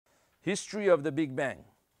History of the Big Bang.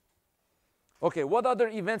 Okay, what other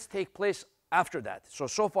events take place after that?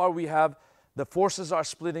 So far we have the forces are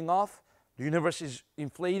splitting off. The universe is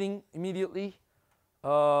inflating immediately.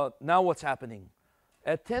 Now what's happening?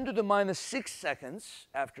 At 10 to the minus 6 seconds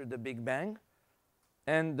after the Big Bang,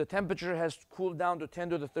 and the temperature has cooled down to 10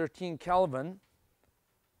 to the 13 Kelvin,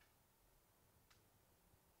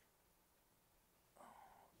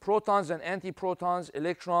 protons and antiprotons,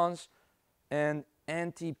 electrons and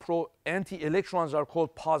anti-electrons are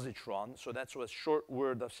called positrons. So that's a short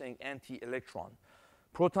word of saying anti-electron.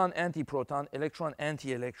 Proton, antiproton, electron,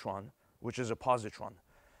 anti-electron, which is a positron.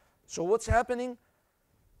 So what's happening?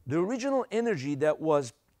 The original energy that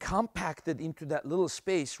was compacted into that little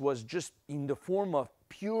space was just in the form of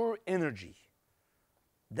pure energy.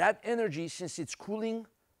 That energy, since it's cooling,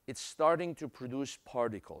 it's starting to produce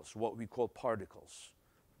particles, what we call particles.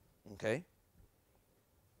 Okay?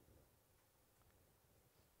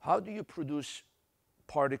 How do you produce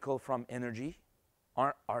particle from energy?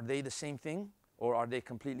 Are they the same thing, or are they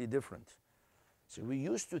completely different? So we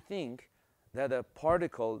used to think that a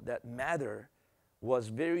particle, that matter, was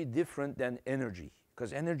very different than energy,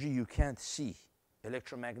 because energy you can't see.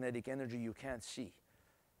 Electromagnetic energy you can't see,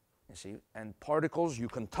 you see, and particles you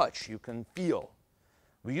can touch, you can feel.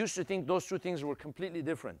 We used to think those two things were completely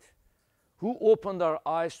different. Who opened our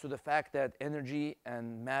eyes to the fact that energy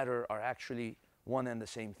and matter are actually one and the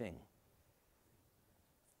same thing?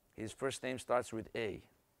 His first name starts with A.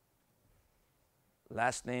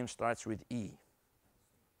 Last name starts with E.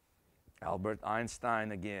 Albert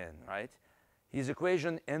Einstein again, right? His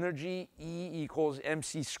equation, energy E equals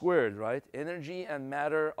mc squared, right? Energy and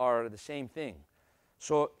matter are the same thing.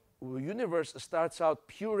 So the universe starts out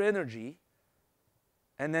pure energy,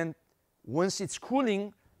 and then once it's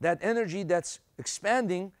cooling, that energy that's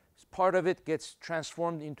expanding, part of it gets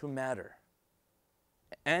transformed into matter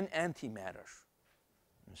and antimatter.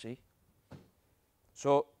 You see?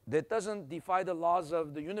 So that doesn't defy the laws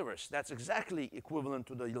of the universe. That's exactly equivalent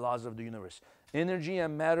to the laws of the universe. Energy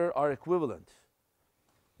and matter are equivalent.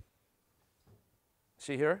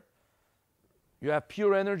 See here? You have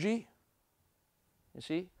pure energy. You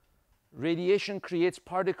see? Radiation creates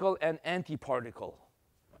particle and antiparticle.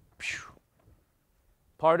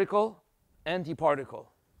 Particle, antiparticle.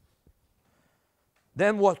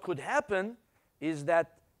 Then what could happen is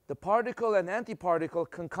that the particle and antiparticle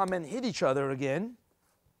can come and hit each other again.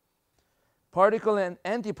 Particle and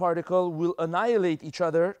antiparticle will annihilate each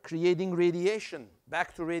other, creating radiation,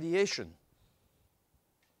 back to radiation.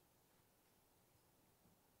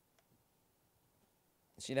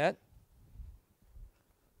 See that?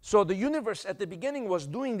 So the universe at the beginning was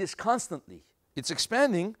doing this constantly. It's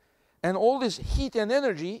expanding, and all this heat and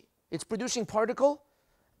energy, it's producing particle,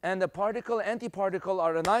 and the particle, antiparticle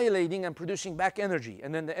are annihilating and producing back energy.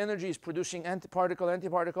 And then the energy is producing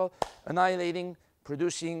antiparticle, annihilating,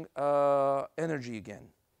 producing energy again.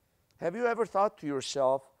 Have you ever thought to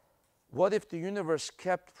yourself, what if the universe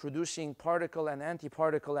kept producing particle and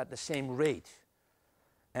antiparticle at the same rate,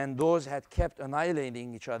 and those had kept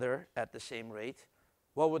annihilating each other at the same rate?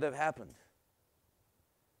 What would have happened?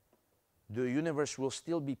 The universe will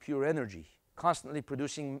still be pure energy, constantly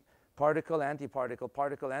producing particle,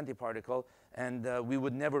 antiparticle, and we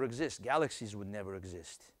would never exist. Galaxies would never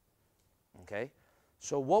exist. Okay?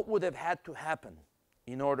 So what would have had to happen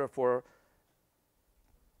in order for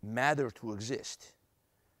matter to exist?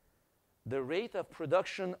 The rate of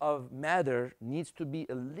production of matter needs to be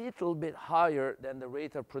a little bit higher than the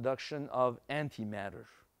rate of production of antimatter.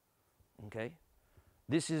 Okay?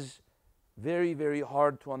 This is very, very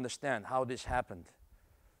hard to understand how this happened.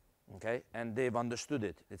 Okay? And they've understood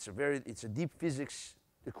it. It's a deep physics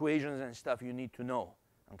equations and stuff you need to know.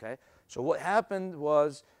 Okay? So what happened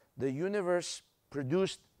was the universe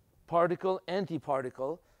produced particle,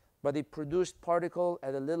 antiparticle, but it produced particle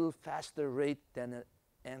at a little faster rate than an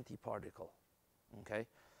antiparticle. Okay?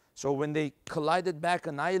 So when they collided back,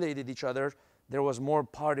 annihilated each other, there was more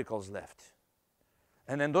particles left.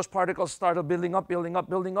 And then those particles started building up,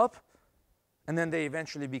 and then they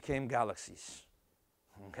eventually became galaxies.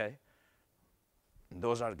 Okay? And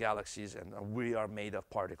those are galaxies, and we are made of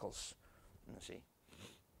particles. You see?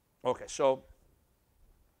 Okay,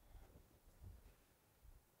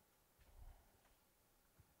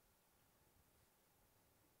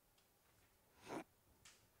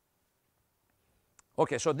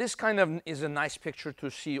 so this kind of is a nice picture to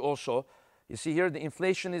see also. You see here the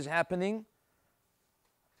inflation is happening.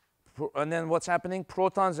 And then what's happening?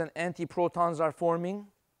 Protons and antiprotons are forming.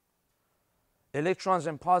 Electrons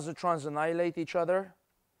and positrons annihilate each other.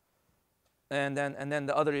 And then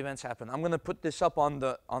the other events happen. I'm going to put this up on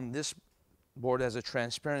this board has a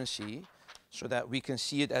transparency so that we can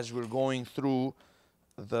see it as we're going through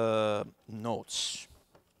the notes.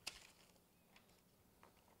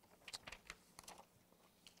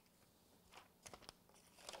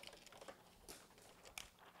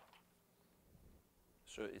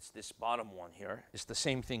 So it's this bottom one here. It's the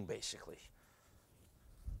same thing basically.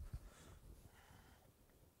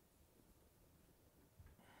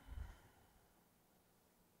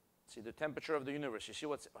 See the temperature of the universe. You see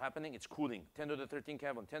what's happening? It's cooling. 10 to the 13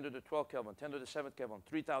 Kelvin, 10 to the 12 Kelvin, 10 to the 7 Kelvin,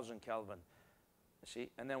 3000 Kelvin. You see?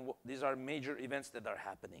 And then these are major events that are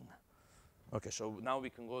happening. Okay, so now we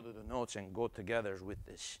can go to the notes and go together with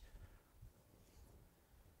this.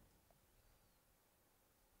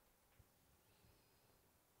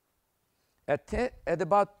 At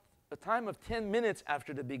about a time of 10 minutes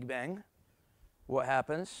after the Big Bang, what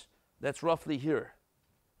happens? That's roughly here.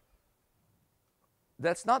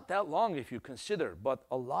 That's not that long if you consider, but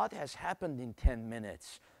a lot has happened in 10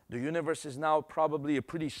 minutes. The universe is now probably a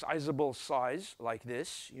pretty sizable size, like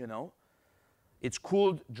this, you know. It's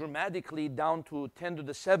cooled dramatically down to 10 to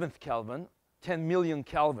the 7th Kelvin, 10 million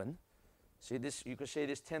Kelvin. See this, you could say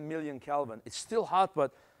this 10 million Kelvin. It's still hot,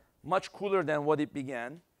 but much cooler than what it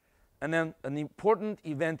began. And then an important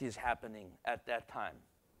event is happening at that time.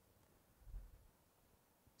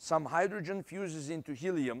 Some hydrogen fuses into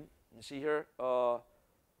helium. You see here,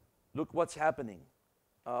 look what's happening.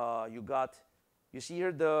 You see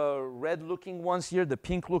here the red-looking ones here, the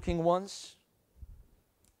pink-looking ones.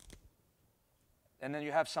 And then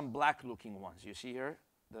you have some black-looking ones. You see here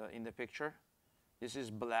in the picture? This is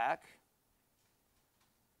black.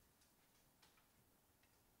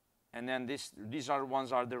 And then these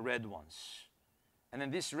ones are the red ones. And then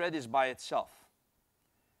this red is by itself.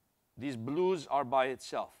 These blues are by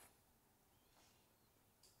itself.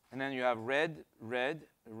 And then you have red, red,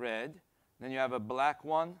 red. Then you have a black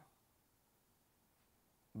one,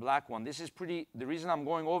 black one. This is pretty, the reason I'm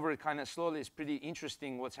going over it kind of slowly is pretty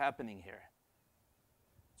interesting what's happening here.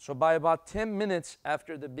 So by about 10 minutes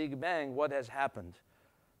after the Big Bang, what has happened?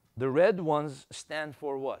 The red ones stand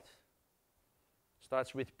for what?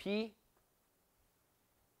 Starts with P,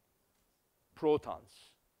 protons.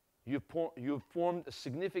 You've formed a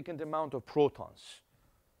significant amount of protons.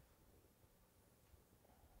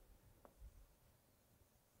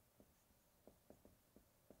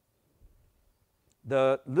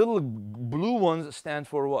 The little blue ones stand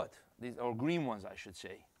for what? Or green ones, I should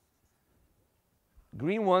say.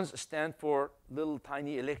 Green ones stand for little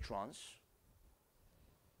tiny electrons.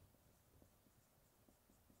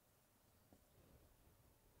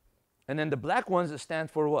 And then the black ones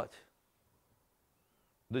stand for what?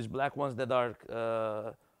 These black ones that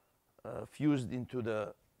are fused into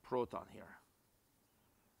the proton here.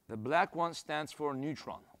 The black one stands for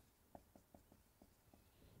neutron.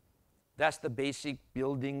 That's the basic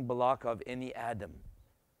building block of any atom.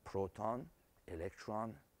 Proton,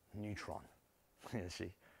 electron, neutron. You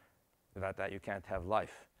see, without that you can't have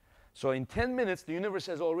life. So in 10 minutes, the universe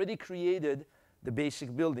has already created the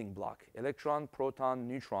basic building block. Electron, proton,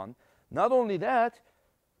 neutron. Not only that,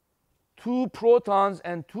 2 protons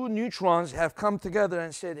and 2 neutrons have come together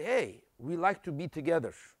and said, hey, we like to be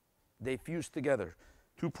together. They fuse together.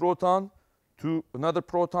 2 proton, another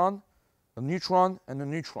proton, a neutron, and a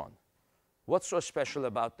neutron. What's so special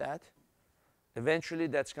about that? Eventually,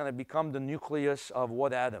 that's going to become the nucleus of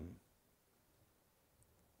what atom?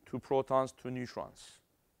 2 protons, 2 neutrons.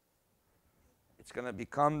 It's going to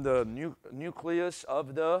become the nucleus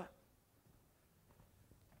of the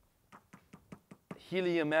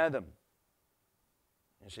helium atom.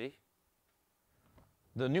 You see?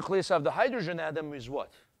 The nucleus of the hydrogen atom is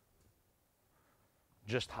what?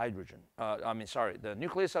 Just hydrogen. The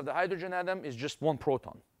nucleus of the hydrogen atom is just 1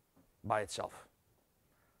 proton by itself.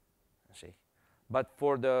 You see? But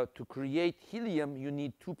to create helium, you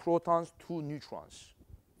need 2 protons, 2 neutrons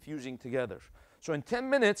fusing together. So in 10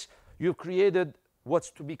 minutes, you've created what's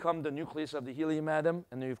to become the nucleus of the helium atom,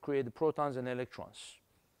 and then you've created protons and electrons.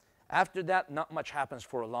 After that, not much happens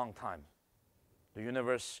for a long time. The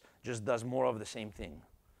universe just does more of the same thing.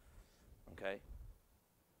 Okay?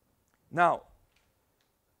 Now,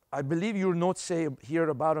 I believe your notes say here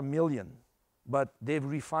about 1 million, but they've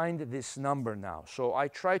refined this number now. So I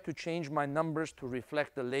try to change my numbers to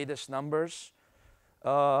reflect the latest numbers.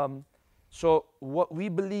 So what we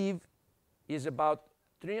believe is about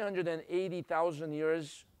 380,000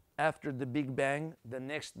 years after the Big Bang, the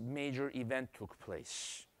next major event took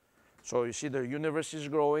place. So you see the universe is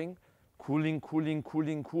growing, cooling, cooling,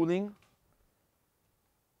 cooling, cooling.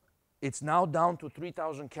 It's now down to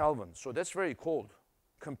 3,000 Kelvin. So that's very cold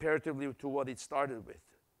comparatively to what it started with.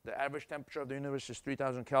 The average temperature of the universe is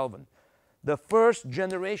 3,000 Kelvin. the first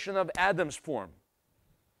generation of atoms form.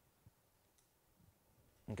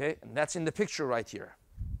 Okay, and that's in the picture right here.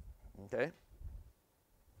 Okay.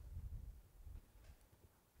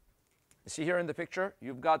 You see here in the picture,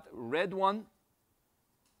 you've got red one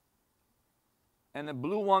and a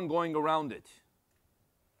blue one going around it.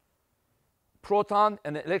 Proton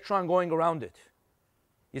and an electron going around it.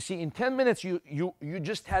 You see, in 10 minutes, you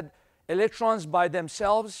just had electrons by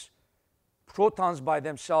themselves, protons by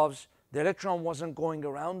themselves. The electron wasn't going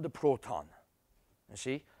around the proton. You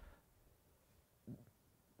see?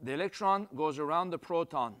 The electron goes around the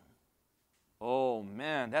proton. Oh,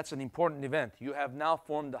 man, that's an important event. You have now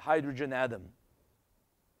formed the hydrogen atom.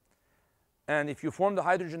 And if you form the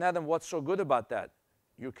hydrogen atom, what's so good about that?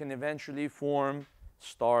 You can eventually form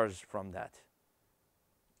stars from that.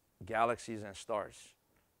 Galaxies and stars.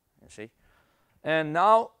 You see? And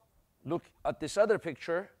now, look at this other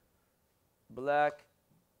picture. Black,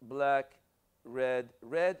 black, red,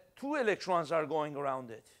 red. 2 electrons are going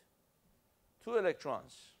around it. 2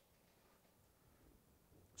 electrons.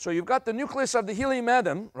 So you've got the nucleus of the helium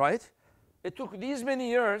atom, right? It took these many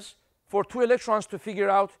years for 2 electrons to figure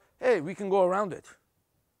out, hey, we can go around it.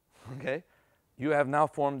 Okay? You have now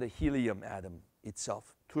formed the helium atom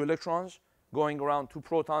itself. 2 electrons going around 2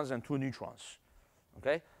 protons and 2 neutrons.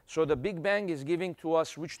 Okay? So the Big Bang is giving to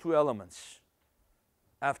us which 2 elements?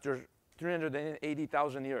 After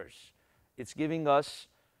 380,000 years. It's giving us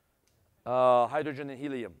hydrogen and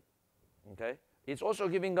helium. Okay? It's also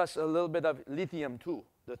giving us a little bit of lithium too,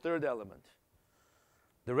 the 3rd element.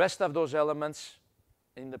 The rest of those elements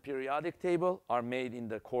in the periodic table are made in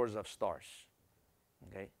the cores of stars.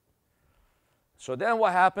 Okay? So then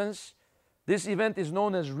what happens? This event is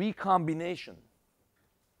known as recombination.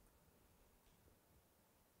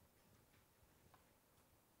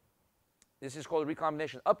 This is called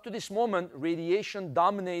recombination. Up to this moment, radiation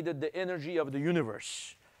dominated the energy of the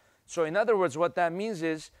universe. So in other words, what that means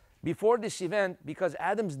is, before this event, because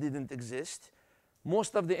atoms didn't exist,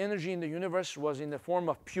 most of the energy in the universe was in the form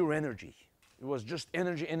of pure energy. It was just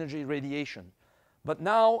energy, energy, radiation. But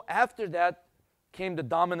now, after that, came the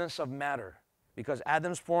dominance of matter. Because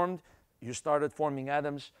atoms formed, you started forming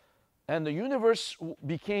atoms. And the universe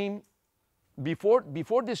became, before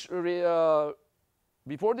this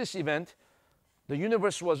event, the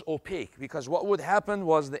universe was opaque. Because what would happen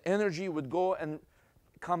was the energy would go and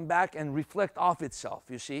come back and reflect off itself,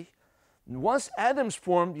 you see. And once atoms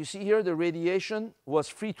formed, you see here the radiation was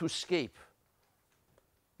free to escape.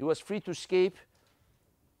 It was free to escape,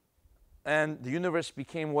 and the universe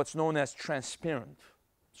became what's known as transparent.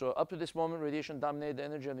 So up to this moment, radiation dominated the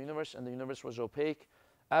energy of the universe, and the universe was opaque.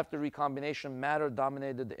 After recombination, matter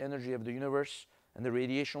dominated the energy of the universe, and the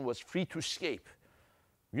radiation was free to escape.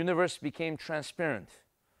 Universe became transparent.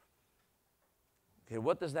 Okay,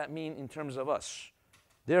 what does that mean in terms of us?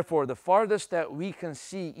 Therefore, the farthest that we can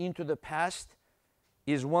see into the past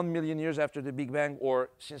is 1 million years after the Big Bang,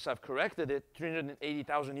 or since I've corrected it,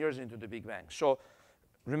 380,000 years into the Big Bang. So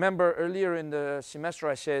remember earlier in the semester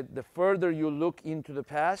I said the further you look into the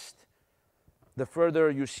past, the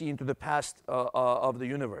further you see into the past of the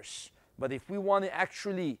universe. But if we want to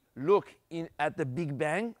actually look at the Big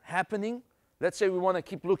Bang happening, let's say we want to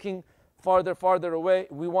keep looking farther away,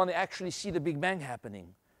 we want to actually see the Big Bang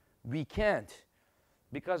happening. We can't.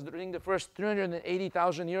 Because during the first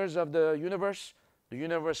 380,000 years of the universe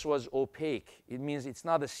was opaque. It means it's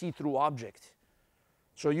not a see-through object.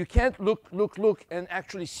 So you can't look, and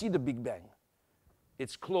actually see the Big Bang.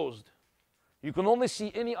 It's closed. You can only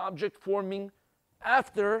see any object forming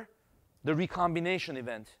after the recombination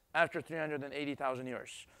event, after 380,000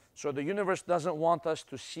 years. So the universe doesn't want us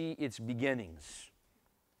to see its beginnings.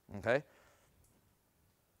 Okay?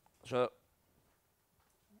 So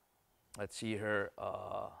let's see here.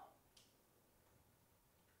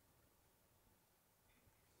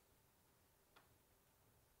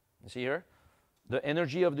 You see here? The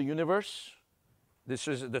energy of the universe. This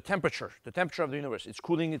is the temperature of the universe. It's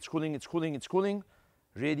cooling, it's cooling, it's cooling, it's cooling.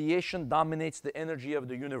 Radiation dominates the energy of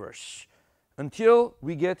the universe until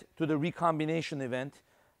we get to the recombination event.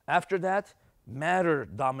 After that, matter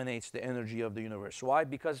dominates the energy of the universe. Why?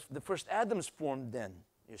 Because the first atoms formed then,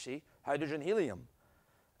 you see, hydrogen, helium.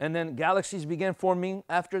 And then galaxies began forming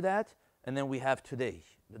after that, and then we have today,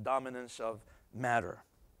 the dominance of matter.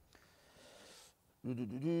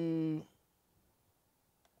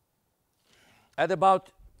 At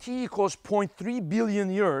about t equals 0.3 billion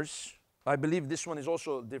years, I believe this one is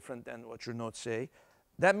also different than what your notes say.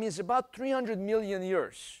 That means about 300 million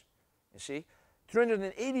years, you see.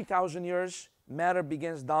 380,000 years, matter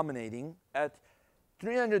begins dominating. At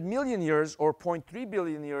 300 million years, or 0.3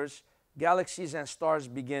 billion years, galaxies and stars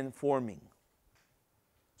begin forming.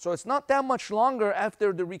 So it's not that much longer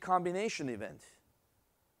after the recombination event.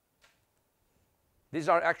 These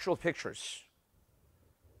are actual pictures.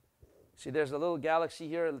 See, there's a little galaxy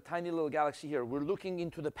here, a tiny little galaxy here. We're looking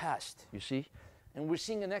into the past, you see, and we're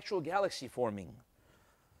seeing an actual galaxy forming.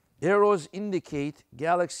 Arrows indicate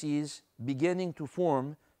galaxies beginning to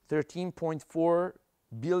form 13.4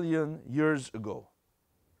 billion years ago.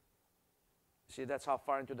 See, that's how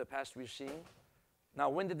far into the past we're seeing. Now,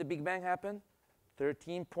 when did the Big Bang happen?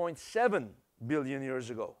 13.7 billion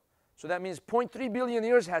years ago. So that means 0.3 billion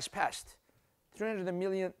years has passed. 300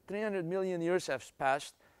 million years have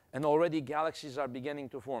passed, and already galaxies are beginning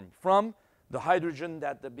to form from the hydrogen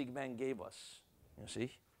that the Big Bang gave us. You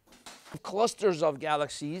see? Clusters of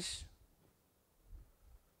galaxies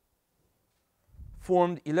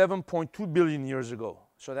formed 11.2 billion years ago.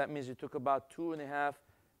 So that means it took about 2.5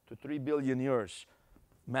 to 3 billion years.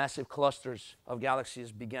 Massive clusters of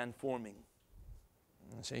galaxies began forming.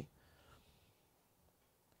 You see?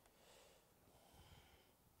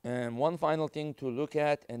 And one final thing to look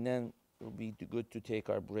at, and then it will be good to take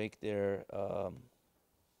our break there.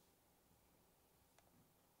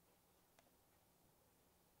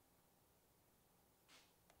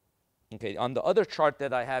 Okay, on the other chart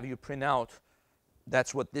that I have you print out,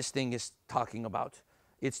 that's what this thing is talking about.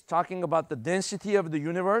 It's talking about the density of the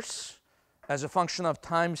universe as a function of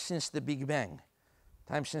time since the Big Bang.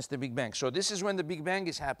 Time since the Big Bang. So this is when the Big Bang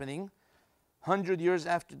is happening. 100 years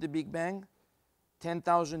after the Big Bang,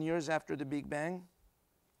 10,000 years after the Big Bang,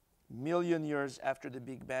 million years after the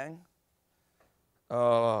Big Bang.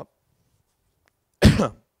 Yeah,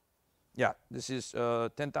 this is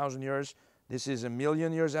 10,000 years. This is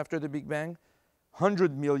 1,000,000 years after the Big Bang.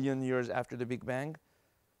 100 million years after the Big Bang.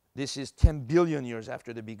 This is 10 billion years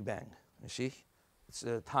after the Big Bang. You see? It's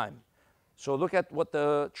time. So look at what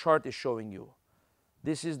the chart is showing you.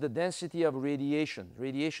 This is the density of radiation,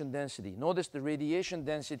 radiation density. Notice the radiation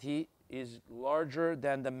density is larger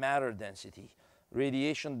than the matter density.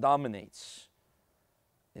 Radiation dominates.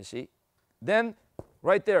 You see? Then,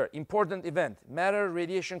 right there, important event, matter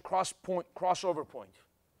radiation crossover point.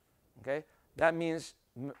 Okay? That means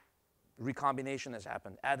recombination has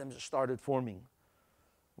happened. Atoms started forming.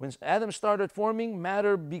 When atoms started forming,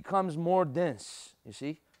 matter becomes more dense. You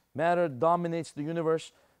see? Matter dominates the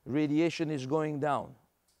universe. Radiation is going down.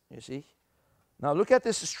 You see? Now look at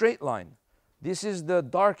this straight line. This is the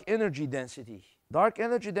dark energy density. Dark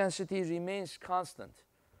energy density remains constant.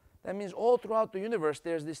 That means all throughout the universe,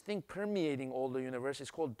 there's this thing permeating all the universe. It's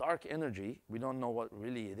called dark energy. We don't know what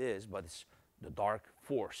really it is, but it's the dark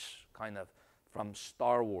force, kind of from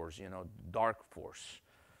Star Wars, you know, dark force.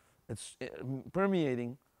 It's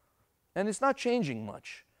permeating, and it's not changing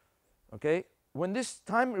much, okay? When this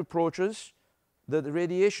time approaches, the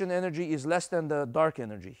radiation energy is less than the dark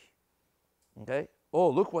energy, okay? Oh,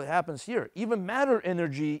 look what happens here. Even matter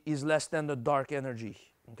energy is less than the dark energy,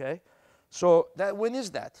 okay? So that, when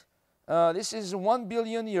is that? This is 1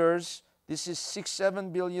 billion years. This is 6,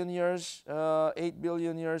 7 billion years, 8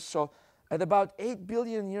 billion years. So at about 8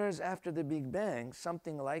 billion years after the Big Bang,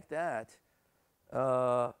 something like that,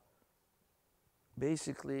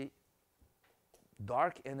 basically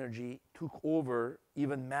dark energy took over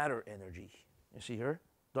even matter energy. You see here?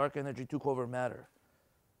 Dark energy took over matter.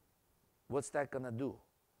 What's that going to do?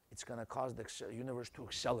 It's going to cause the universe to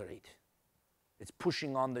accelerate. It's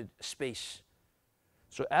pushing on the space.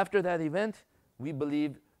 So after that event, we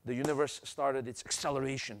believe the universe started its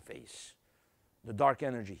acceleration phase. The dark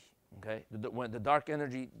energy, okay? When the dark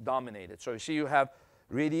energy dominated. So you see you have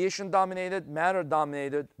radiation dominated, matter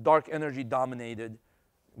dominated, dark energy dominated.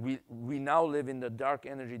 We now live in the dark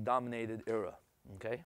energy dominated era, okay?